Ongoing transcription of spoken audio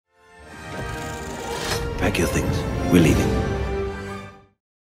Pack your things. We're leaving.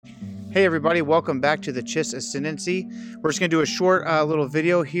 Hey everybody, welcome back to the Chiss Ascendancy. We're just going to do a short little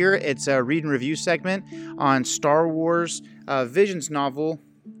video here. It's a read and review segment on Star Wars Visions novel,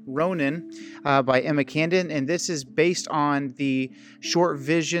 Ronin, by Emma Candon. And this is based on the short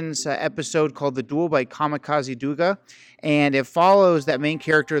Visions episode called The Duel by Kamikaze Douga. And it follows that main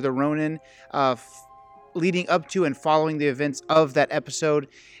character, the Ronin, leading up to and following the events of that episode.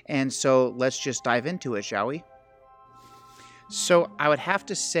 And so let's just dive into it, shall we? So I would have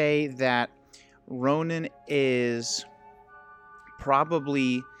to say that Ronin is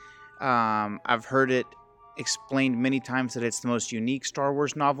probably, I've heard it explained many times that it's the most unique Star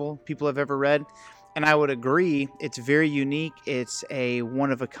Wars novel people have ever read. And I would agree, it's very unique. It's a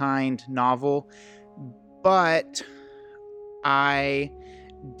one-of-a-kind novel. But I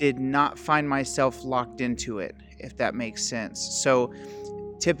did not find myself locked into it, if that makes sense. So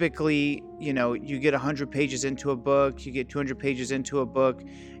typically, you get 100 pages into a book, you get 200 pages into a book,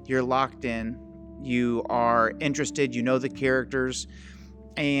 you're locked in, you are interested, you know the characters,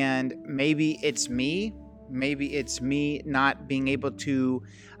 and maybe it's me not being able to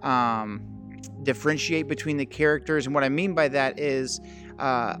differentiate between the characters. And what I mean by that is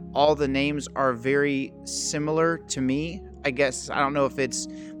all the names are very similar to me. I guess I don't know if it's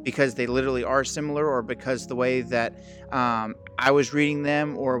because they literally are similar or because the way that I was reading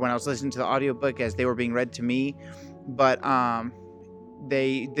them or when I was listening to the audiobook as they were being read to me, but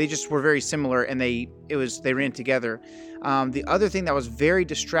they just were very similar and they ran together. The other thing that was very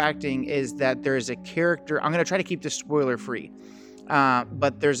distracting is that there is a character. I'm going to try to keep this spoiler free,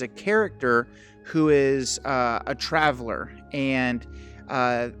 but there's a character who is a traveler and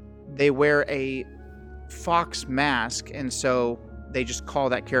they wear a fox mask, and so they just call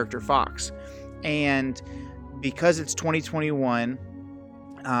that character Fox. And because it's 2021,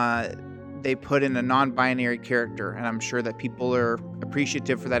 they put in a non-binary character, and I'm sure that people are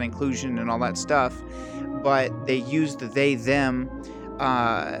appreciative for that inclusion and all that stuff, but they use the they them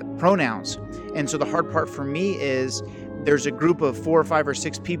pronouns. And so the hard part for me is there's a group of 4 or 5 or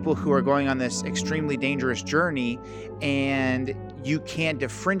 6 people who are going on this extremely dangerous journey, and you can't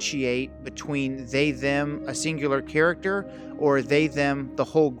differentiate between they, them, a singular character, or they, them, the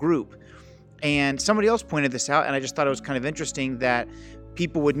whole group. And somebody else pointed this out, and I just thought it was kind of interesting that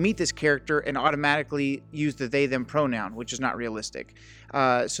people would meet this character and automatically use the they, them pronoun, which is not realistic.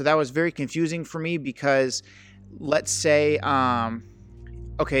 So that was very confusing for me because let's say,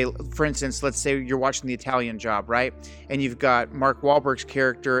 okay, for instance, let's say you're watching The Italian Job, right? And you've got Mark Wahlberg's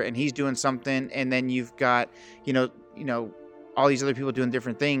character and he's doing something, and then you've got, all these other people doing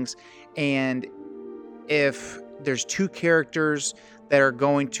different things. And if there's 2 characters that are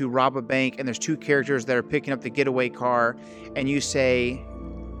going to rob a bank and there's 2 characters that are picking up the getaway car and you say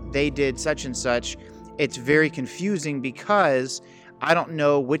they did such and such, it's very confusing because I don't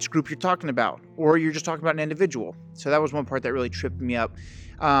know which group you're talking about, or you're just talking about an individual. So that was one part that really tripped me up.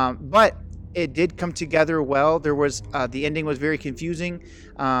 But it did come together well. There was the ending was very confusing,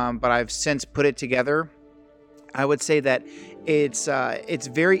 but I've since put it together. I would say that it's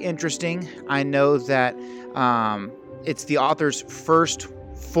very interesting. I know that it's the author's first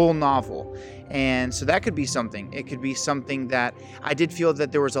full novel, and so that could be something. It could be something that I did feel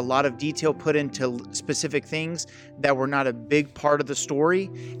that there was a lot of detail put into specific things that were not a big part of the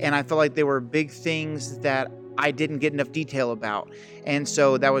story, and I felt like they were big things that I didn't get enough detail about, and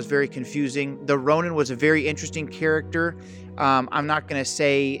so that was very confusing. The Ronin was a very interesting character. I'm not going to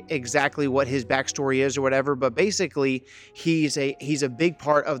say exactly what his backstory is or whatever, but basically he's a big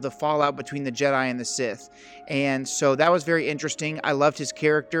part of the fallout between the Jedi and the Sith, and so that was very interesting. I loved his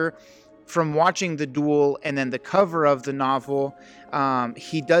character. From watching The Duel and then the cover of the novel,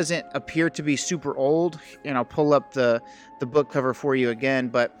 he doesn't appear to be super old. And I'll pull up the book cover for you again,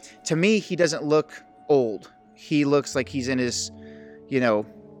 but to me he doesn't look old. He looks like he's in his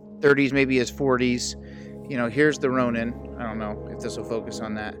 30s, maybe his 40s. Here's the Ronin. I don't know if this will focus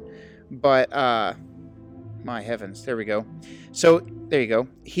on that, but my heavens, there we go. So there you go.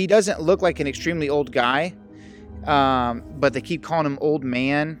 He doesn't look like an extremely old guy, but they keep calling him old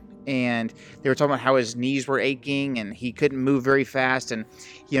man. And they were talking about how his knees were aching and he couldn't move very fast, and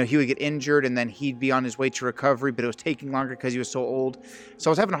he would get injured and then he'd be on his way to recovery, but it was taking longer because he was so old. So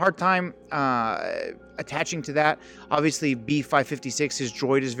I was having a hard time attaching to that. Obviously B556, his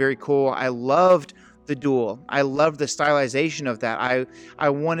droid, is very cool. I loved The Duel. I loved the stylization of that. I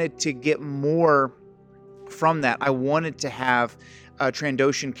wanted to get more from that. I wanted to have a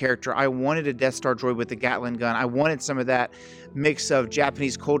Trandoshan character. I wanted a Death Star droid with the Gatling gun. I wanted some of that mix of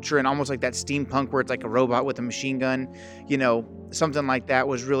Japanese culture and almost like that steampunk where it's like a robot with a machine gun, something like that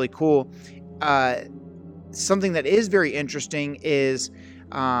was really cool. something that is very interesting is,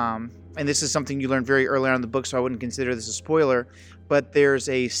 and this is something you learned very early on in the book, so I wouldn't consider this a spoiler, but there's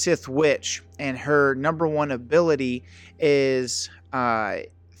a Sith witch, and her number one ability is,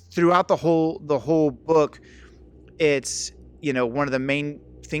 throughout the whole book, it's, one of the main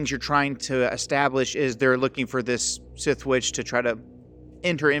things you're trying to establish is they're looking for this Sith witch to try to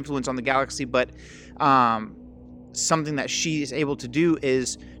end her influence on the galaxy, but something that she is able to do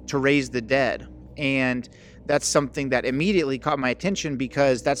is to raise the dead. And that's something that immediately caught my attention,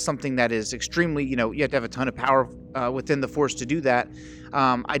 because that's something that is extremely, you have to have a ton of power within the Force to do that.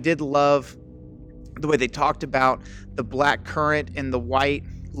 I did love the way they talked about the black current and the white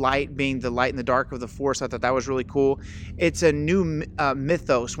light being the light and the dark of the Force. I thought that was really cool. It's a new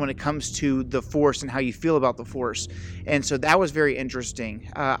mythos when it comes to the Force and how you feel about the Force. And so that was very interesting.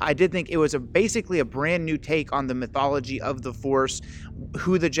 I did think it was basically a brand new take on the mythology of the Force,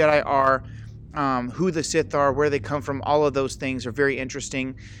 who the Jedi are, who the Sith are, where they come from. All of those things are very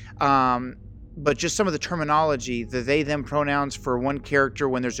interesting. But just some of the terminology, the they, them pronouns for one character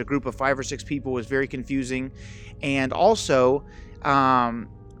when there's a group of 5 or 6 people was very confusing. And also,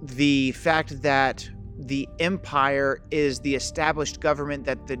 the fact that the Empire is the established government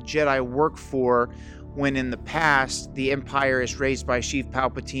that the Jedi work for, when in the past the Empire is raised by Sheev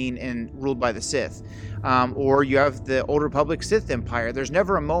Palpatine and ruled by the Sith. Or you have the Old Republic Sith Empire. There's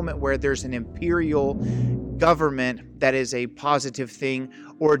never a moment where there's an imperial government that is a positive thing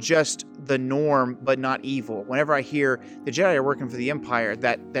or just the norm but not evil. Whenever I hear the Jedi are working for the Empire,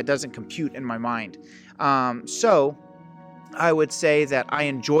 that doesn't compute in my mind. So I would say that I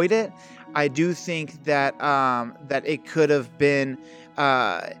enjoyed it. I do think that that it could have been,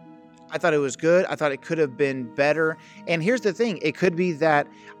 I thought it was good. I thought it could have been better. And here's the thing. It could be that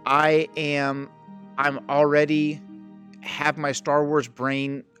I'm already have my Star Wars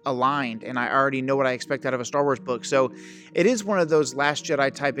brain aligned and I already know what I expect out of a Star Wars book. So it is one of those Last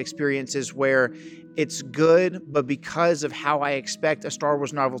Jedi type experiences where it's good, but because of how I expect a Star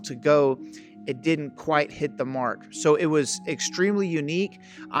Wars novel to go, it didn't quite hit the mark. So it was extremely unique.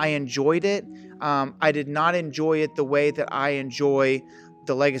 I enjoyed it. I did not enjoy it the way that I enjoy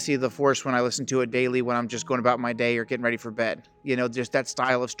The Legacy of the Force when I listen to it daily when I'm just going about my day or getting ready for bed. Just that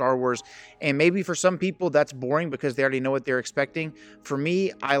style of Star Wars. And maybe for some people that's boring because they already know what they're expecting. For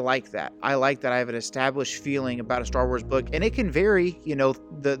me, I like that. I like that I have an established feeling about a Star Wars book. And it can vary.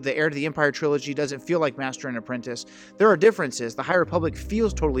 The Heir to the Empire trilogy doesn't feel like Master and Apprentice. There are differences. The High Republic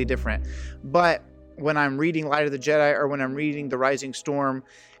feels totally different. But when I'm reading Light of the Jedi or when I'm reading The Rising Storm,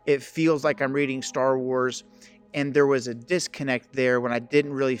 it feels like I'm reading Star Wars. And there was a disconnect there when I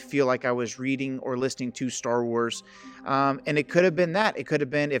didn't really feel like I was reading or listening to Star Wars. And it could have been that. It could have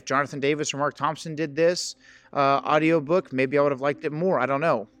been if Jonathan Davis or Mark Thompson did this audiobook, maybe I would have liked it more. I don't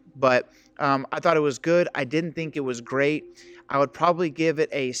know. But I thought it was good. I didn't think it was great. I would probably give it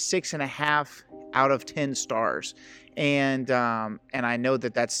a 6.5 out of 10 stars. And I know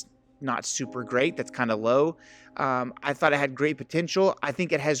that that's not super great. That's kind of low. I thought it had great potential. I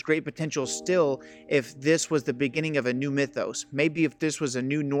think it has great potential still if this was the beginning of a new mythos. Maybe if this was a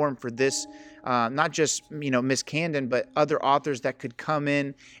new norm for this, not just, Miss Candon, but other authors that could come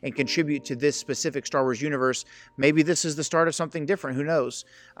in and contribute to this specific Star Wars universe. Maybe this is the start of something different. Who knows?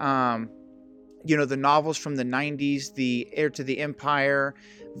 The novels from the 90s, the Heir to the Empire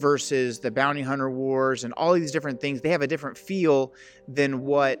versus the Bounty Hunter Wars and all these different things, they have a different feel than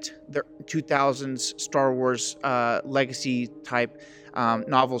what the 2000s Star Wars legacy type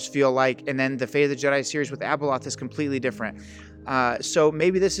novels feel like. And then the Fate of the Jedi series with Abeloth is completely different. So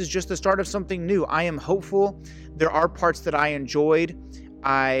maybe this is just the start of something new. I am hopeful. There are parts that I enjoyed.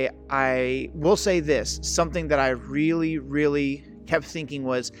 I will say this, something that I really, really kept thinking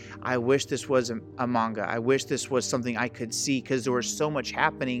was, I wish this was a manga. I wish this was something I could see, because there was so much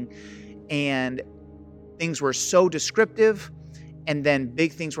happening and things were so descriptive, and then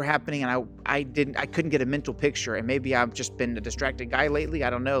big things were happening and I couldn't get a mental picture. And maybe I've just been a distracted guy lately. I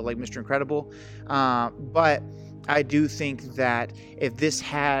don't know, like Mr. Incredible. But I do think that if this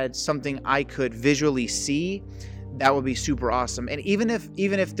had something I could visually see, that would be super awesome. And even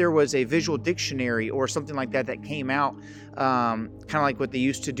if there was a visual dictionary or something like that came out, kind of like what they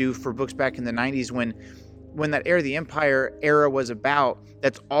used to do for books back in the 90s when that Heir of the Empire era was about,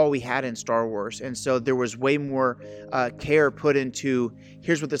 that's all we had in Star Wars. And so there was way more care put into,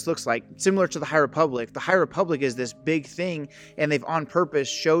 here's what this looks like. Similar to the High Republic. The High Republic is this big thing, and they've on purpose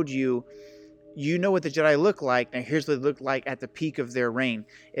showed you what the Jedi look like. Now here's what they look like at the peak of their reign.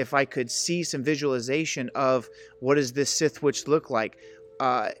 If I could see some visualization of what does this Sith witch look like,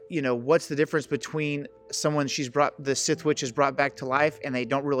 what's the difference between someone the Sith Witch is brought back to life and they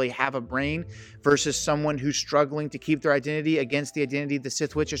don't really have a brain versus someone who's struggling to keep their identity against the identity the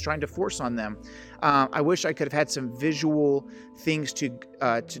Sith Witch is trying to force on them. I wish I could have had some visual things to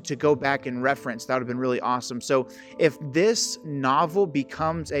go back and reference. That would have been really awesome. So if this novel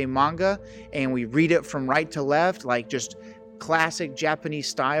becomes a manga and we read it from right to left, like just classic Japanese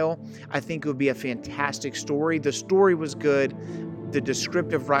style, I think it would be a fantastic story. The story was good. The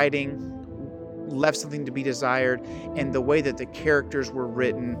descriptive writing left something to be desired, and the way that the characters were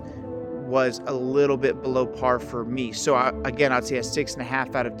written was a little bit below par for me. So I'd say a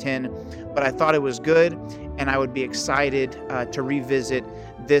 6.5 out of 10, but I thought it was good, and I would be excited to revisit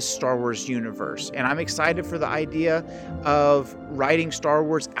this Star Wars universe. And I'm excited for the idea of writing Star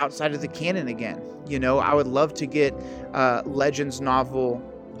Wars outside of the canon again. I would love to get Legends novel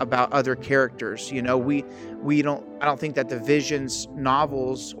about other characters. I don't think that the Visions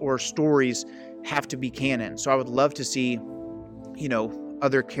novels or stories have to be canon. So I would love to see,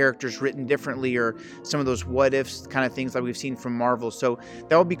 other characters written differently, or some of those what ifs kind of things that we've seen from Marvel. So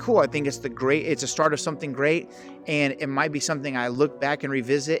that would be cool. I think it's a start of something great, and it might be something I look back and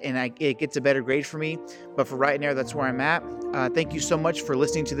revisit and it gets a better grade for me. But for right now, that's where I'm at. Thank you so much for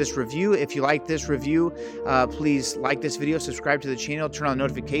listening to this review. If you like this review, please like this video, subscribe to the channel, turn on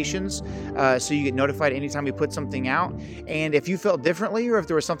notifications so you get notified anytime we put something out. And if you felt differently, or if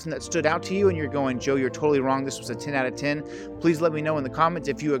there was something that stood out to you and you're going, Joe, you're totally wrong, this was a 10 out of 10, please let me know in the comments.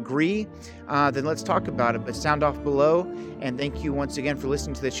 If you agree, then let's talk about it. But sound off below. And thank you once again for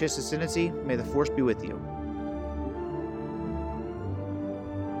listening to the Chiss Ascendancy. May the Force be with you.